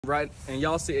Right, and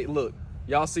y'all see, look,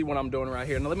 y'all see what I'm doing right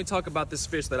here. Now let me talk about this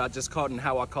fish that I just caught and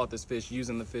how I caught this fish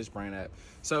using the FishBrain app.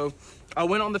 So I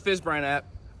went on the FishBrain app.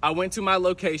 I went to my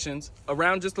locations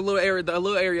around just a little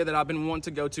area that I've been wanting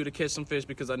to go to catch some fish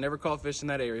because I never caught fish in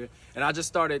that area. And I just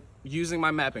started using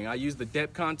my mapping. I used the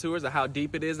depth contours of how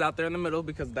deep it is out there in the middle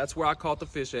because that's where I caught the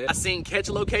fish at. I seen catch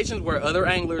locations where other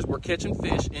anglers were catching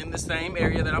fish in the same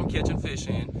area that I'm catching fish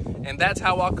in. And that's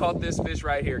how I caught this fish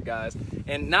right here, guys.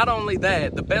 And not only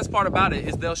that, the best part about it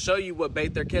is they'll show you what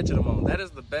bait they're catching them on. That is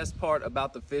the best part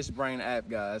about the FishBrain app,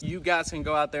 guys. You guys can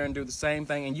go out there and do the same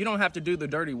thing, and you don't have to do the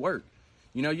dirty work.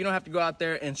 You know, you don't have to go out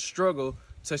there and struggle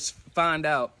to find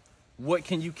out what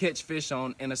can you catch fish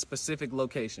on in a specific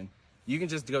location. You can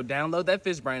just go download that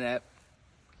FishBrain app,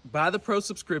 buy the pro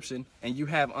subscription, and you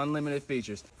have unlimited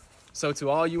features. So to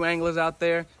all you anglers out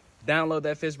there, download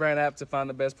that FishBrain app to find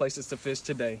the best places to fish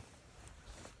today.